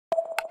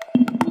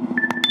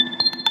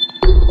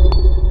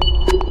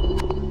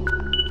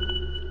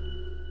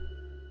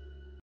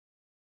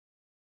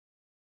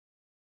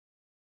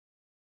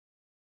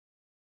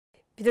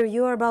Peter,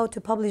 you are about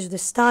to publish the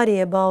study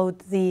about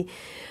the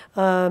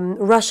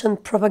Russian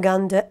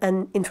propaganda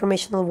and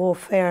informational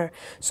warfare.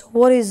 So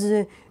what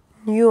is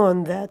new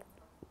on that?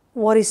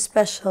 What is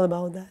special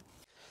about that?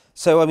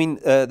 So, I mean,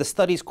 the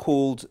study is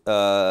called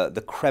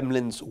The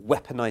Kremlin's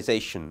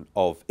Weaponization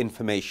of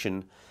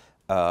Information,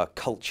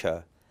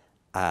 Culture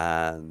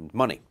and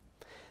Money.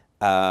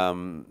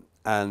 What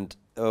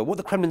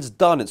the Kremlin's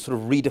done, it's sort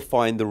of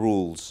redefined the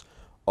rules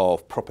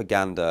of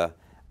propaganda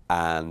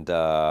and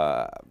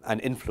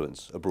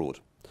influence abroad.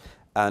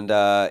 And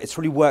it's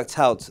really worked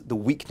out the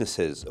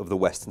weaknesses of the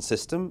Western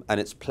system and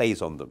its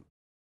plays on them.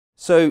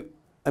 So,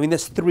 I mean,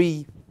 there's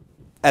three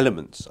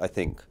elements, I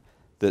think,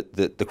 that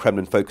the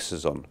Kremlin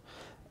focuses on.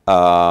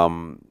 I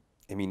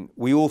mean,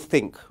 we all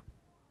think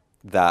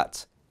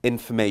that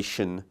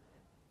information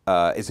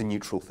is a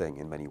neutral thing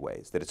in many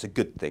ways, that it's a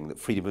good thing, that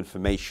freedom of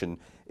information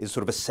is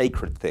sort of a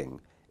sacred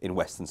thing in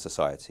Western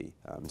society.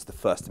 It's the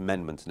First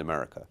Amendment in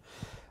America.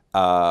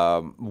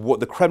 What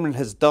the Kremlin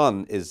has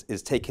done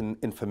is taken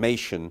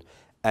information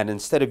and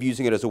instead of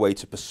using it as a way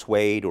to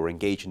persuade or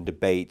engage in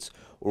debate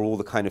or all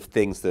the kind of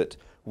things that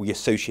we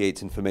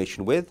associate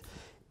information with,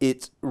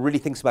 it really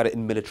thinks about it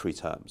in military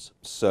terms.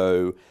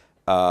 So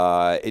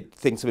it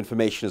thinks of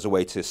information as a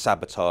way to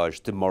sabotage,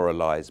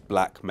 demoralize,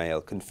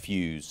 blackmail,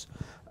 confuse,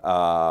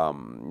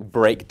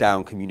 break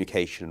down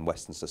communication in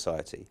Western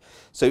society.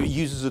 So it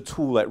uses a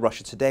tool like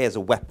Russia Today as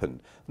a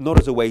weapon, not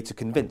as a way to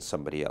convince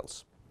somebody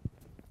else.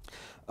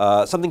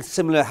 Something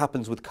similar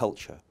happens with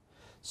culture.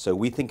 So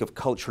we think of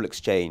cultural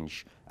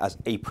exchange as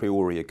a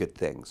priori a good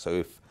thing. So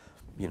if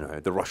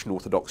the Russian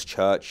Orthodox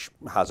Church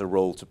has a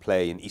role to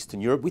play in Eastern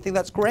Europe, we think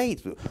that's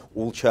great.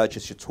 All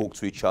churches should talk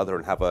to each other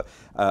and have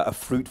a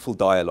fruitful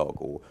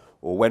dialogue.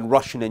 Or when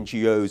Russian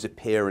NGOs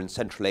appear in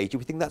Central Asia,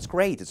 we think that's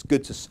great. It's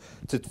good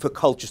for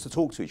cultures to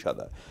talk to each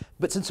other.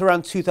 But since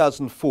around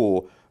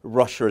 2004,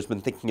 Russia has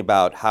been thinking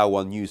about how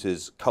one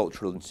uses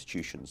cultural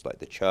institutions like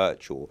the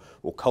church or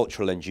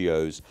cultural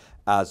NGOs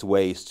as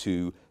ways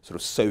to sort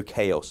of sow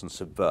chaos and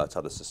subvert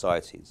other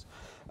societies.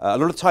 A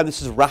lot of time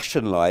this is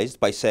rationalized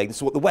by saying this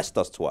is what the West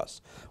does to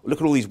us.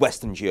 Look at all these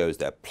West NGOs,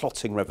 they're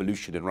plotting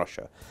revolution in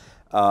Russia.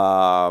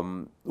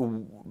 And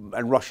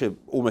Russia,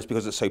 almost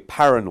because it's so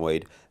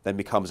paranoid, then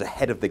becomes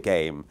ahead of the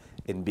game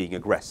in being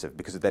aggressive,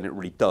 because then it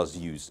really does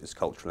use its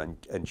cultural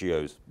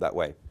NGOs that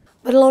way.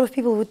 But a lot of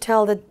people would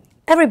tell that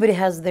everybody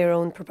has their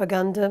own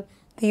propaganda.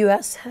 The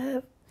US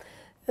have,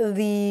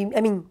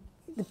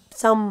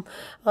 some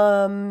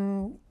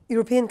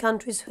European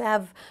countries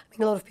have,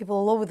 a lot of people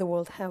all over the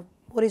world have.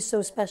 What is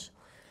so special?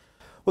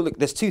 Well, look,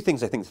 there's two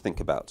things I think to think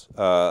about.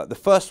 The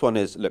first one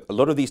is, look, a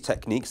lot of these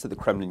techniques that the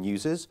Kremlin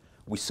uses,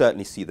 we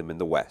certainly see them in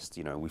the West.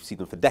 We've seen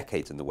them for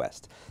decades in the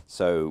West.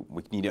 So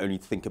we need only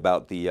to think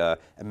about the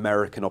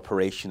American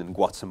operation in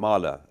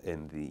Guatemala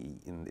in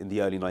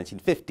the early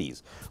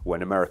 1950s,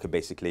 when America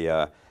basically,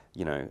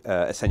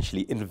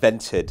 essentially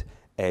invented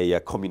a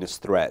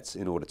communist threat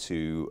in order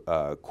to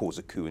cause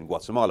a coup in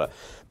Guatemala.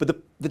 But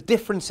the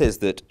difference is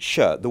that,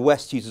 sure, the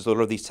West uses a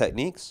lot of these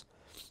techniques,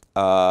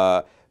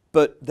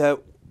 but they're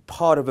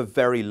part of a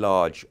very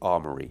large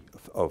armory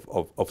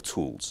of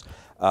tools.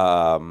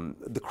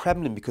 The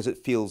Kremlin, because it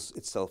feels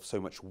itself so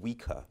much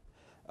weaker,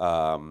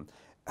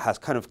 has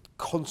kind of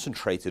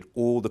concentrated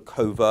all the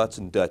covert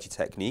and dirty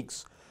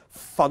techniques,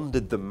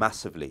 funded them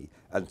massively,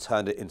 and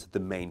turned it into the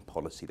main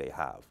policy they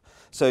have.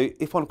 So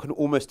if one can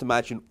almost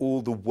imagine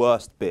all the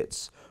worst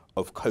bits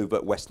of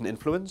covert Western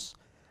influence,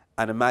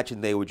 and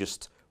imagine they were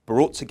just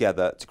brought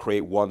together to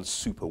create one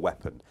super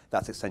weapon.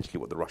 That's essentially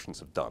what the Russians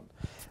have done.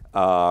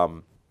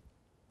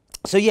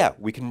 So yeah,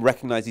 we can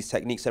recognize these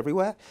techniques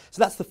everywhere.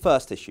 So that's the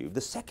first issue.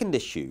 The second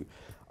issue,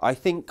 I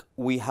think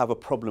we have a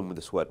problem with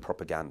this word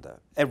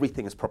propaganda.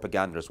 Everything is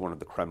propaganda as one of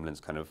the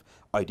Kremlin's kind of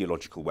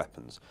ideological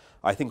weapons.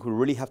 I think we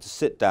really have to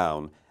sit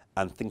down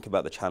and think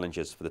about the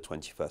challenges for the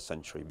 21st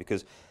century.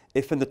 Because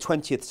if in the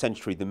 20th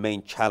century the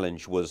main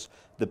challenge was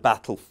the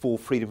battle for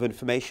freedom of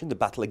information, the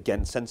battle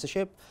against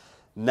censorship,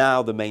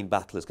 now the main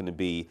battle is going to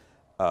be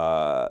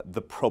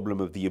the problem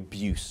of the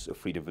abuse of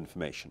freedom of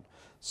information.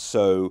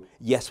 So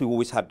yes, we've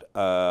always had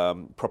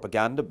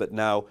propaganda, but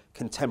now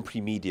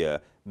contemporary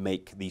media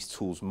make these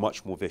tools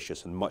much more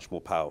vicious and much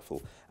more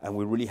powerful, and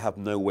we really have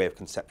no way of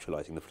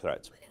conceptualizing the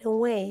threat. In a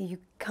way, you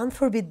can't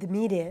forbid the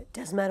media. It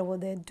doesn't matter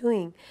what they're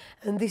doing.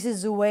 And this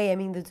is the way,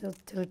 the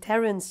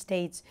totalitarian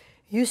states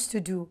used to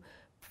do,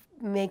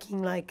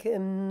 making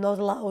not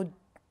allowed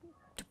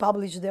to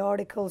publish the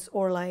articles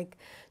or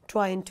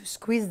trying to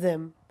squeeze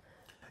them.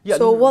 Yeah,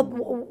 so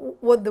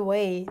what the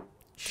way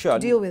to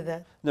deal with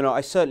that? No,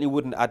 I certainly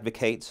wouldn't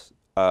advocate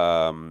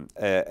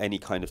any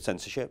kind of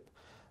censorship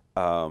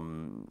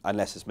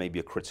unless it's maybe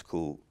a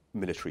critical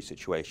military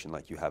situation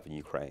like you have in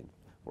Ukraine,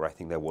 where I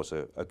think there was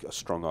a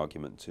strong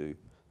argument to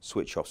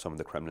switch off some of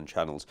the Kremlin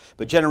channels.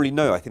 But generally,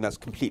 no, I think that's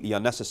completely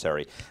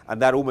unnecessary.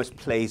 And that almost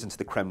plays into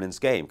the Kremlin's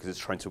game, because it's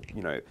trying to,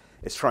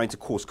 it's trying to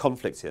cause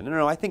conflict here.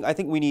 No, I think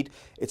we need,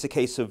 it's a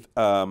case of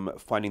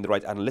finding the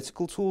right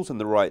analytical tools and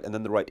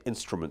then the right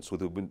instruments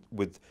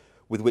with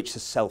with which to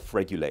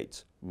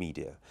self-regulate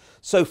media.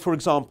 So, for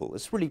example,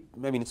 it's really,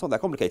 I mean, it's not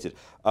that complicated.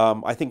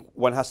 I think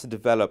one has to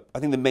develop, I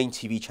think the main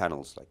TV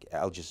channels like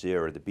Al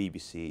Jazeera, the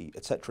BBC,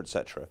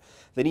 etc.,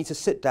 they need to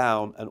sit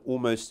down and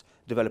almost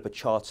develop a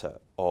charter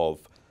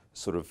of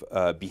sort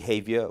of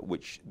behavior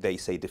which they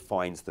say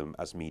defines them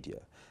as media,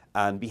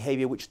 and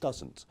behavior which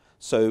doesn't.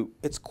 So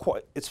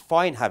it's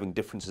fine having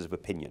differences of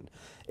opinion.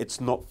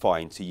 It's not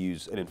fine to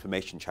use an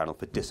information channel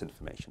for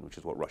disinformation, which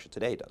is what Russia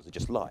Today does. It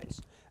just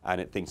lies, and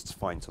it thinks it's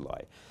fine to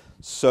lie.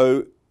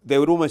 So they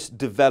would almost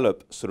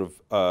develop sort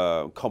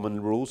of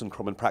common rules and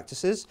common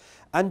practices,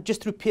 and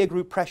just through peer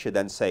group pressure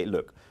then say,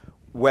 look,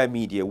 we're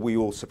media, we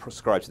all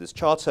subscribe to this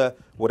charter,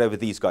 whatever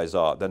these guys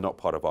are, they're not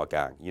part of our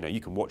gang. You know, you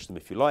can watch them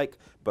if you like,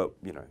 but,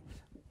 you know,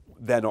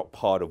 they're not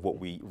part of what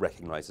we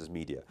recognize as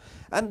media.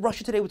 And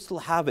Russia Today would still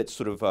have its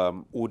sort of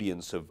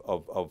audience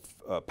of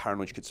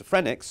paranoid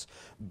schizophrenics,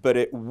 but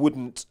it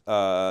wouldn't,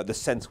 the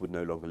censor would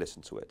no longer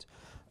listen to it.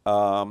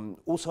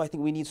 Also, I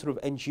think we need sort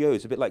of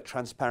NGOs, a bit like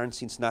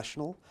Transparency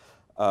International,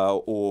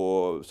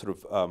 or sort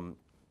of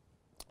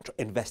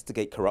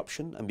investigate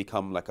corruption and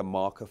become like a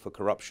marker for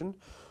corruption.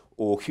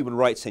 Or human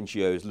rights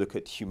NGOs look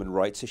at human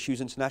rights issues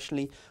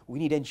internationally. We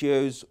need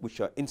NGOs which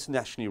are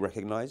internationally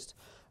recognized,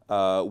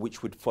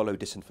 which would follow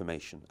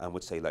disinformation and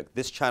would say, like,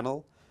 this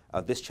channel,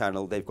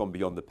 they've gone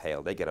beyond the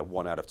pale. They get a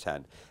 1 out of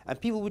 10. And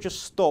people would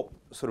just stop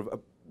sort of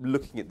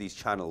looking at these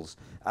channels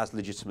as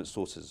legitimate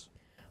sources.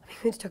 I'm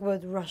going to talk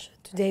about Russia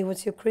Today.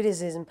 What's your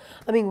criticism?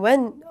 I mean,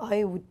 when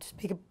I would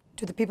speak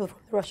to the people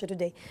from Russia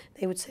Today,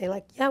 they would say,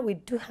 like, yeah, we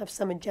do have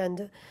some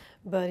agenda,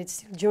 but it's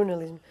still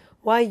journalism.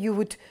 Why you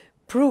would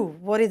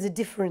prove? What is the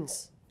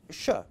difference?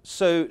 Sure.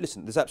 So,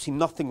 listen, there's absolutely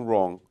nothing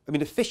wrong. I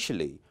mean,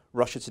 officially,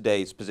 Russia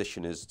Today's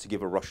position is to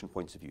give a Russian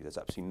point of view. There's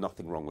absolutely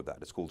nothing wrong with that.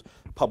 It's called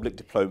public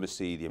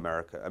diplomacy.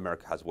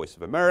 America has Voice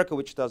of America,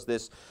 which does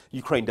this.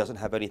 Ukraine doesn't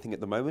have anything at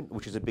the moment,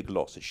 which is a big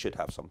loss. It should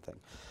have something.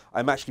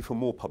 I'm actually for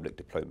more public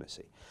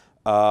diplomacy.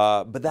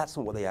 But that's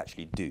not what they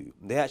actually do.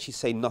 They actually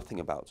say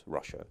nothing about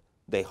Russia.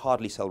 They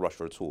hardly sell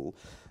Russia at all.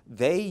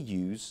 They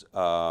use,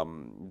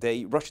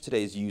 Russia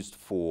Today is used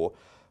for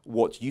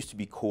what used to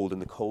be called in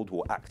the Cold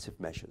War active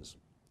measures.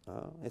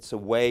 It's a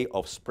way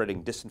of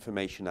spreading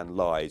disinformation and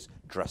lies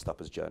dressed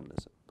up as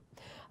journalism.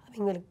 I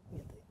mean,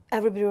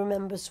 everybody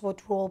remembers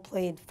what role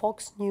played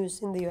Fox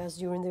News in the US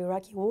during the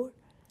Iraqi war.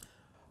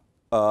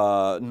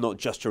 Not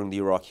just during the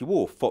Iraqi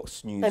war,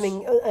 Fox News... I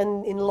mean,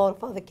 and in a lot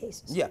of other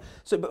cases. Yeah,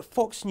 so but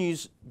Fox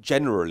News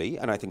generally,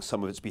 and I think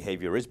some of its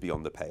behavior is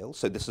beyond the pale,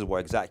 so this is why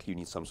exactly you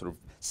need some sort of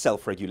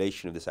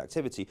self-regulation of this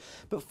activity,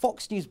 but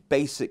Fox News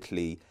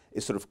basically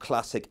is sort of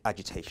classic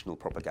agitational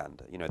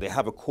propaganda. You know, they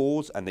have a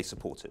cause and they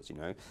support it, you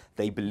know.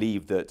 They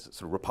believe that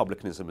sort of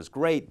republicanism is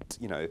great,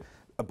 you know,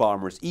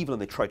 Obama is evil,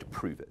 and they try to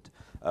prove it.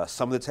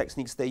 Some of the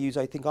techniques they use,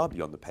 I think, are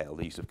beyond the pale.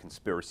 The use of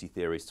conspiracy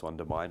theories to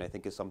undermine, I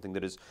think, is something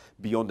that is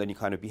beyond any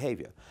kind of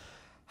behavior.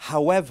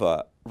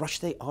 However,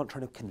 Russia, they aren't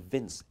trying to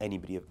convince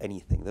anybody of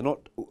anything. They're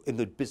not in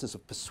the business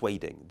of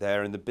persuading.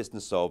 They're in the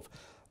business of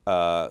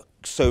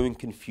sowing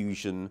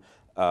confusion,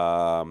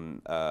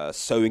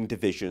 sowing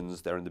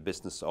divisions. They're in the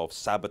business of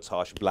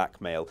sabotage,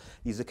 blackmail.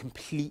 These are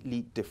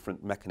completely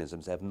different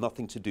mechanisms. They have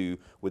nothing to do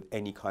with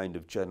any kind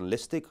of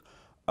journalistic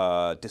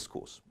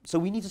discourse. So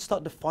we need to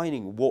start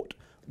defining what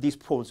these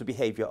forms of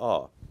behavior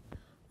are.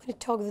 When you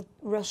talk that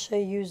Russia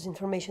used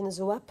information as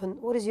a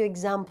weapon, what is your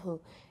example?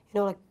 You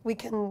know, like, we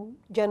can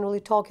generally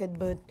talk it,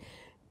 but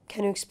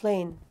can you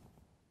explain?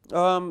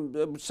 I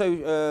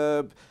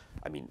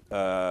mean,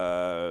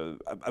 a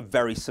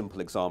very simple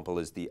example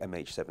is the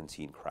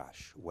MH17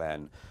 crash,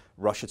 when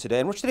Russia Today,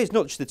 and Russia Today is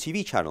not just the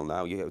TV channel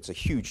now, you know, it's a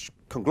huge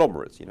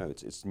conglomerate, you know,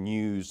 it's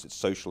news, it's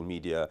social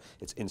media,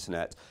 it's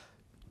internet.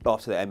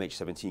 After the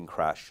MH17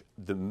 crash,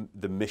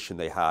 the mission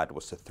they had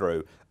was to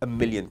throw 1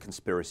 million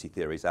conspiracy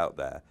theories out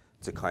there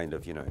to kind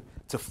of, you know,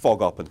 to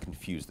fog up and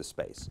confuse the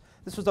space.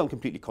 This was done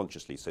completely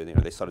consciously, so, you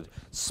know, they started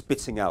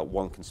spitting out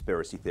one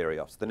conspiracy theory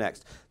after the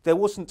next. This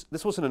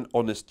wasn't an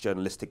honest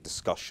journalistic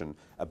discussion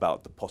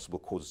about the possible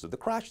causes of the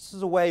crash. This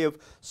is a way of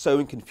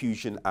sowing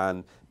confusion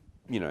and,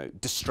 you know,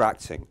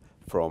 distracting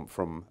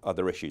from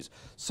other issues.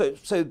 So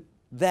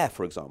there,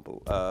 for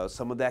example,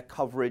 some of their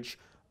coverage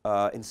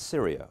in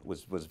Syria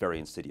was very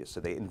insidious. So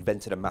they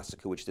invented a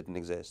massacre which didn't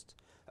exist.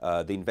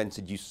 They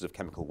invented uses of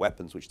chemical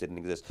weapons which didn't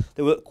exist.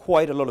 There were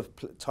quite a lot of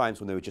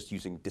times when they were just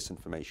using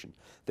disinformation.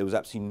 There was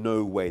absolutely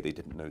no way they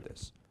didn't know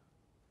this.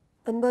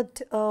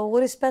 But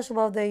what is special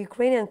about the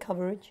Ukrainian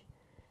coverage,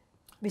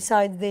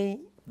 besides their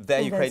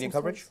Ukrainian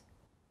coverage?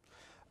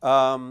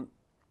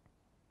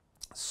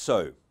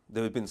 So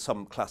there have been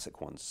some classic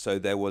ones. So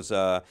there was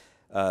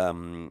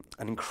an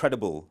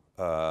incredible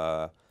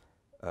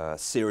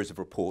series of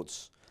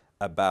reports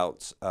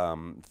about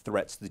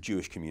threats to the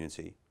Jewish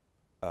community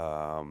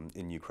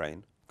in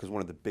Ukraine, because one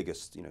of the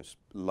biggest, you know,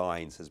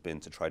 lines has been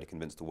to try to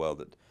convince the world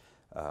that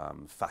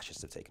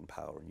fascists have taken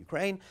power in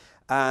Ukraine.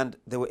 And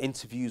there were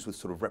interviews with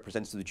sort of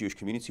representatives of the Jewish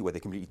community where they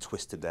completely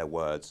twisted their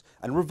words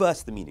and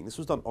reversed the meaning. This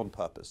was done on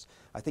purpose.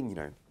 I think, you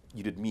know,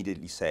 you'd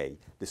immediately say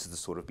this is the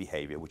sort of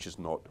behavior which is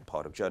not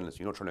part of journalism.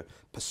 You're not trying to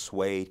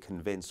persuade,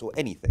 convince, or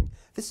anything.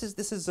 This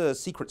is a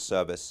Secret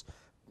Service,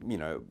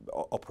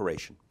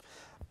 operation.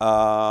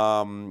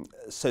 So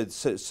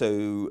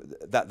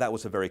that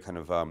was a very kind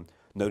of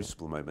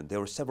noticeable moment. There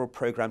were several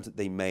programs that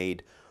they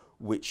made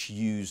which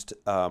used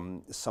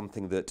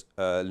something that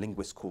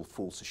linguists call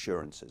false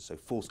assurances, so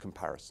false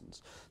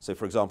comparisons. So,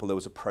 for example, there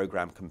was a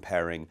program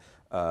comparing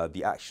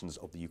the actions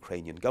of the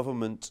Ukrainian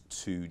government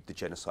to the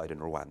genocide in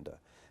Rwanda.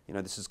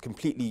 This is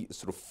completely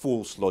sort of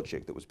false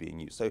logic that was being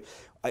used. So,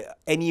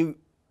 any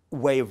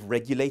way of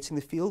regulating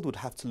the field would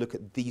have to look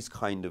at these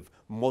kind of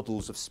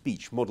models of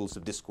speech, models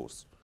of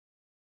discourse.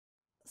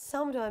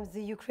 Sometimes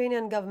the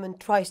Ukrainian government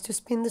tries to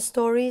spin the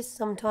stories.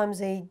 Sometimes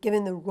they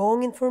given the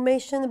wrong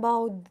information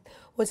about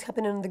what's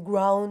happening on the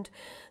ground.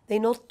 They're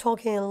not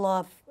talking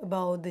enough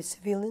about the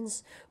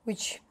civilians,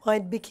 which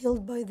might be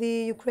killed by the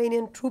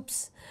Ukrainian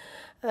troops.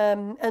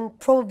 And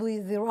probably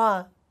there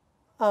are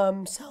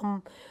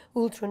some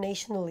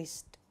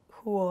ultranationalists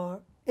who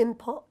are in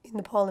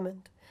the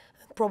parliament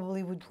and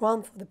probably would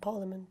run for the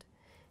parliament.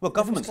 Well,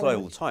 governments lie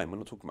all the time. We're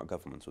not talking about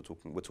governments.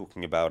 We're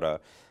talking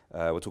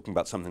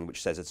about something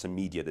which says it's a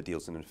media that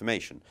deals in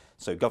information.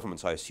 So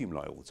governments, I assume,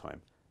 lie all the time.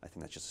 I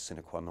think that's just a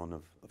sine qua non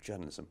of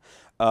journalism.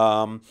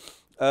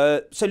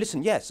 So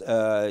listen, yes,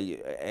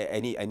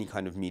 any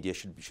kind of media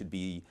should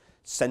be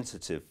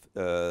sensitive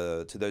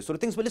to those sort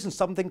of things. But listen,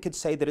 something could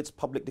say that it's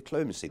public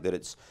diplomacy, that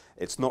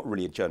it's not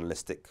really a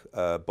journalistic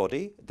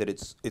body, that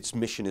its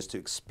mission is to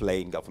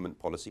explain government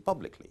policy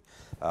publicly.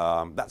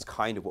 That's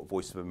kind of what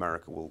Voice of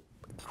America will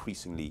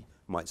increasingly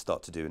might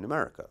start to do in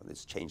America.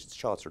 It's changed its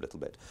charter a little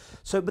bit.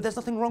 So, but there's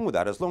nothing wrong with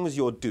that. As long as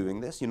you're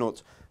doing this, you're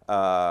not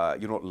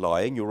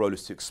lying. Your role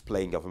is to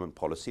explain government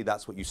policy.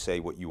 That's what you say,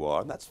 what you are,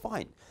 and that's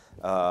fine.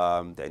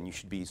 Then you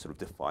should be sort of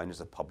defined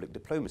as a public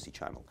diplomacy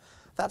channel.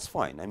 That's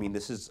fine. I mean,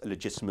 this is a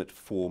legitimate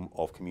form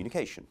of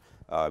communication.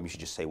 You should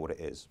just say what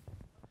it is.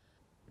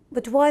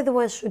 But why the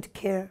West should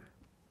care?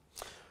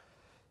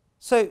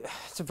 So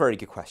it's a very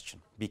good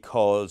question,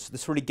 because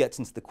this really gets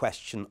into the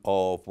question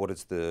of what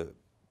is the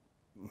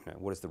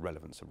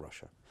relevance of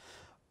Russia.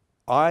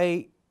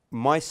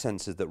 My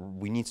sense is that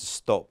we need to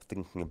stop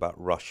thinking about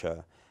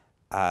Russia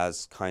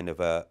as kind of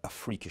a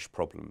freakish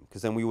problem,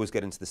 because then we always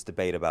get into this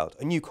debate about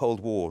a new Cold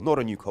War, not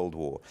a new Cold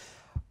War.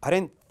 I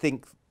don't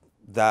think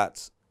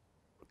that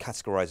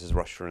categorizes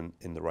Russia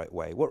in the right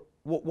way.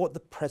 What the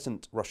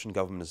present Russian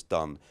government has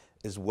done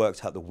is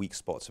worked out the weak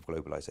spots of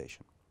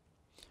globalization.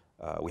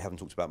 We haven't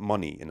talked about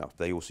money enough.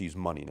 They also use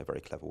money in a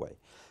very clever way.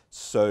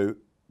 So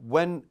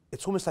when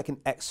it's almost like an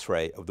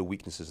X-ray of the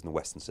weaknesses in the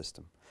Western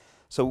system.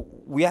 So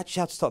we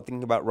actually have to start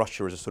thinking about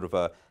Russia as a sort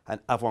of an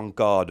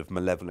avant-garde of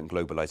malevolent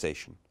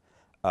globalization.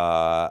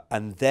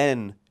 And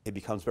then it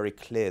becomes very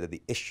clear that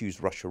the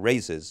issues Russia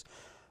raises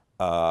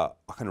are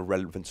kind of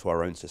relevant to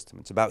our own system.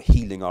 It's about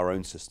healing our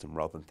own system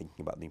rather than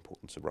thinking about the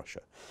importance of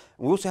Russia.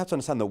 And we also have to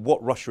understand that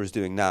what Russia is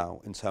doing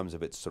now in terms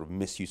of its sort of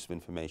misuse of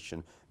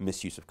information,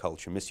 misuse of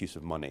culture, misuse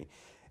of money,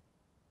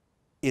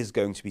 is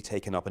going to be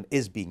taken up and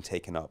is being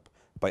taken up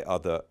by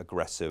other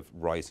aggressive,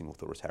 rising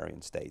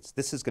authoritarian states.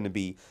 These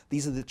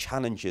are the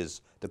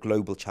challenges, the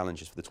global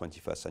challenges for the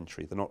 21st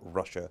century. They're not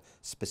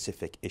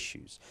Russia-specific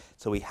issues.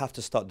 So we have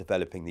to start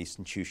developing these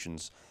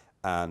institutions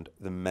and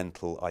the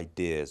mental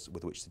ideas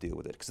with which to deal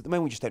with it. Because at the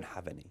moment, we just don't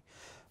have any.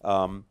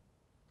 So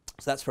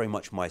that's very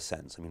much my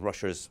sense. I mean,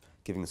 Russia is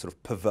giving a sort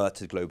of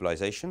perverted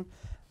globalization,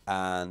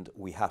 and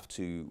we have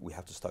to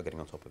start getting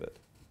on top of it.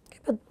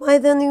 But why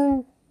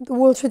then the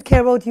world should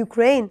care about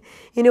Ukraine?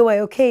 In a way,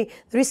 okay,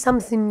 there is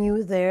something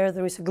new there.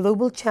 There is a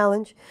global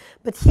challenge.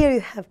 But here you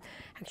have,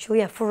 actually,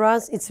 yeah, for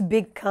us, it's a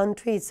big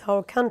country. It's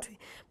our country.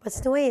 But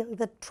in a way,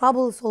 that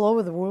troubles all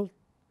over the world.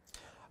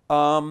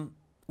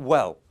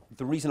 Well,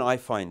 the reason I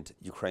find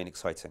Ukraine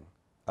exciting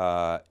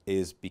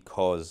is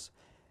because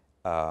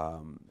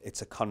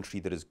it's a country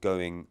that is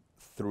going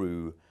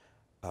through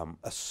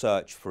a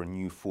search for a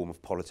new form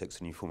of politics,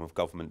 a new form of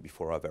government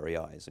before our very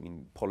eyes. I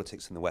mean,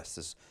 politics in the West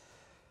is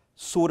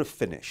sort of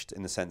finished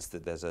in the sense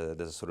that there's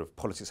a sort of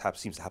politics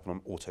seems to happen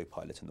on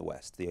autopilot in the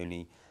West. The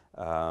only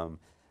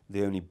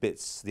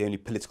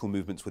political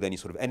movements with any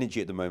sort of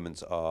energy at the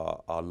moment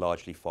are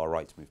largely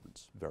far-right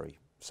movements, very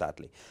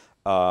sadly.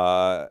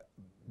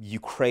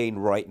 Ukraine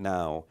right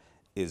now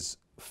is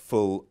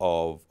full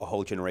of a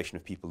whole generation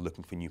of people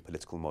looking for new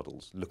political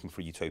models, looking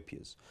for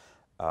utopias.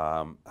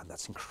 And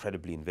that's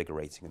incredibly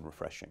invigorating and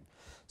refreshing.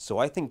 So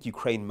I think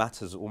Ukraine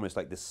matters almost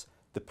like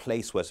the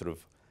place where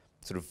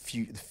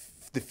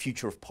the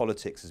future of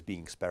politics is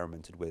being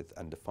experimented with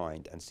and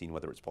defined and seen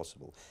whether it's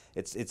possible.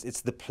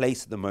 It's the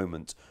place at the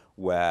moment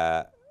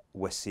where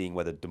we're seeing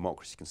whether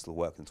democracy can still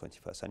work in the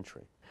 21st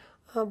century.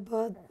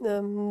 But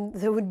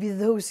there would be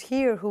those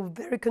here who are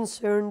very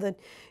concerned that,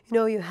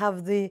 you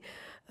have the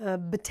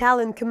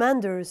battalion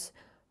commanders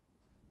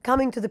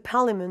coming to the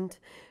parliament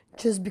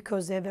just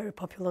because they're very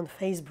popular on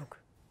Facebook.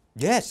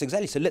 Yes,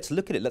 exactly. So let's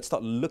look at it. Let's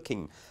start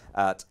looking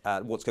at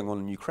what's going on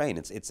in Ukraine.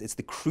 It's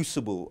the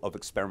crucible of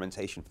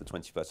experimentation for the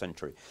 21st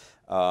century.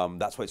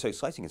 That's why it's so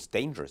exciting. It's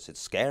dangerous.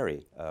 It's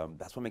scary.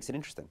 That's what makes it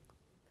interesting.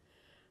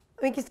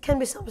 I mean, it can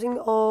be something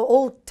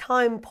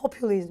old-time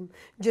populism,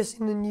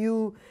 just in a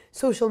new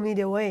social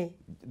media way.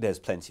 There's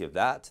plenty of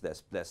that.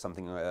 There's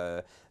something.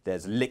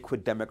 There's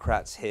liquid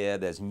Democrats here.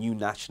 There's new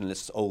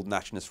nationalists, old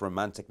nationalists,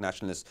 romantic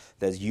nationalists.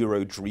 There's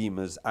Euro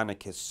dreamers,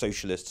 anarchists,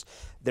 socialists.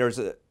 There's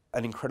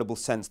an incredible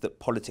sense that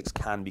politics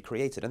can be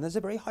created, and there's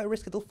a very high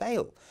risk it'll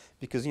fail,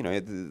 because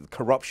the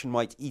corruption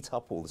might eat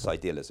up all this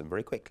idealism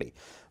very quickly.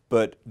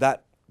 But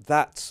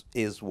that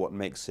is what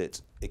makes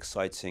it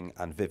exciting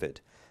and vivid.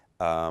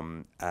 It's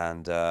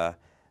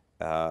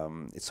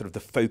sort of the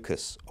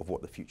focus of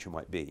what the future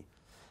might be.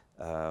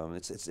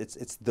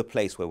 It's the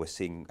place where we're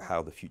seeing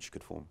how the future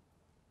could form.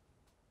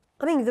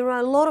 I mean, there are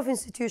a lot of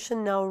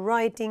institutions now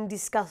writing,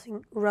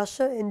 discussing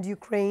Russia and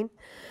Ukraine,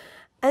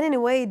 and in a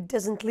way it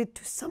doesn't lead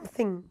to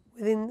something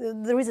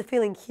within. There is a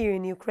feeling here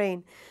in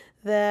Ukraine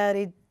that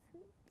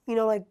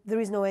like there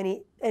is no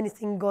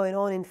anything going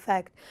on, in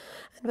fact.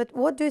 But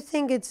what do you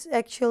think it's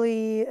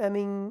actually, I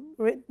mean,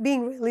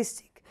 being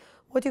realistic,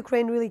 what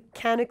Ukraine really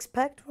can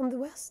expect from the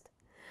West?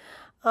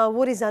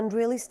 What is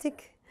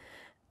unrealistic?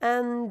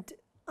 And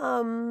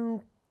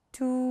to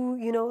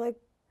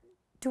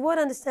what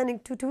understanding,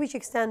 to which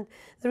extent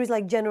there is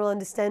like general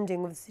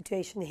understanding of the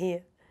situation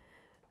here?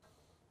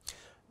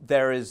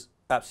 There is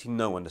absolutely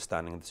no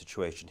understanding of the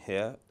situation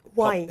here.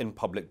 Why?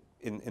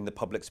 In the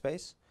public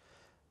space.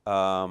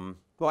 Well,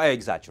 I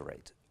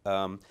exaggerate.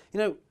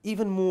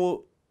 Even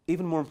more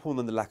important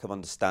than the lack of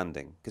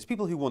understanding, because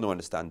people who want to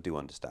understand do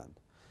understand,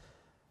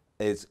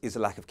 is a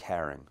lack of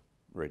caring,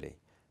 really.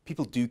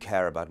 People do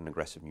care about an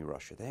aggressive new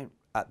Russia. They don't,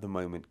 at the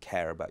moment,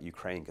 care about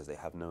Ukraine because they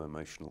have no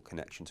emotional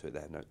connection to it. They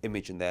have no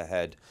image in their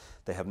head.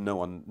 They have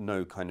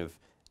no kind of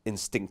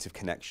instinctive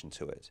connection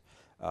to it.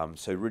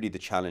 So really the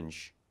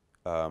challenge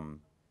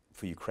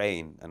for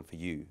Ukraine and for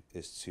you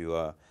is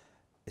to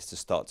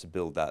start to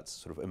build that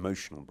sort of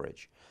emotional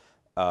bridge.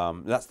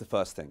 That's the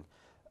first thing.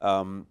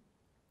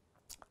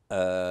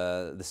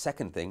 The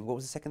second thing, what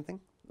was the second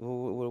thing?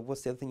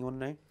 What's the other thing you want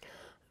to know?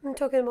 I'm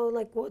talking about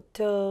like what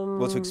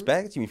to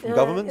expect? You mean from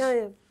governments?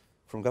 Yeah.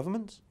 From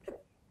governments?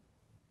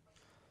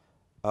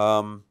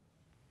 A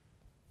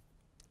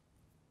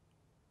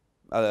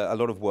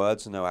lot of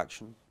words and no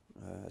action,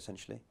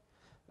 essentially.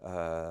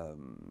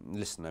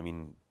 Listen, I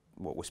mean,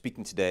 what we're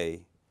speaking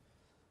today,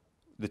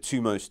 the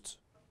two most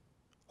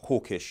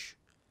hawkish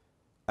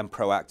and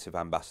proactive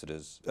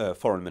ambassadors,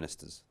 foreign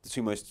ministers, the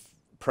two most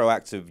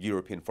proactive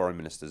European foreign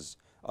ministers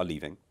are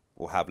leaving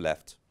or have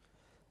left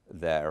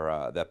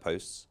their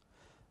posts.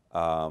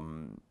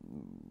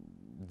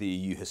 The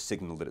EU has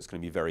signalled that it's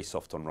going to be very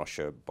soft on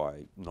Russia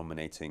by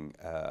nominating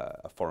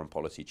a foreign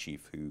policy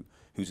chief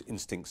whose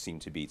instincts seem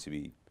to be,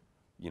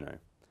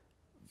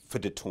 for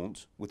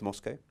détente with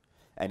Moscow.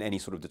 And any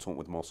sort of détente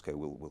with Moscow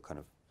will kind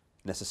of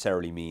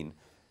necessarily mean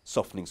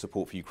softening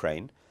support for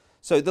Ukraine.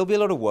 So there'll be a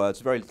lot of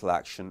words, very little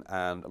action,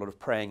 and a lot of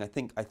praying. I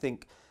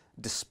think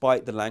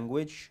despite the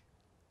language,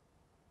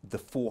 the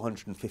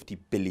 450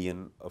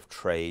 billion of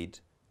trade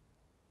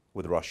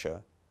with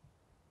Russia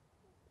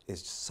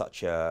is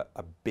such a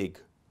big,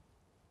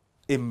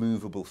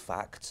 immovable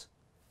fact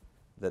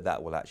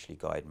that will actually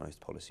guide most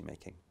policy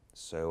making.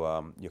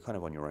 So you're kind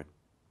of on your own.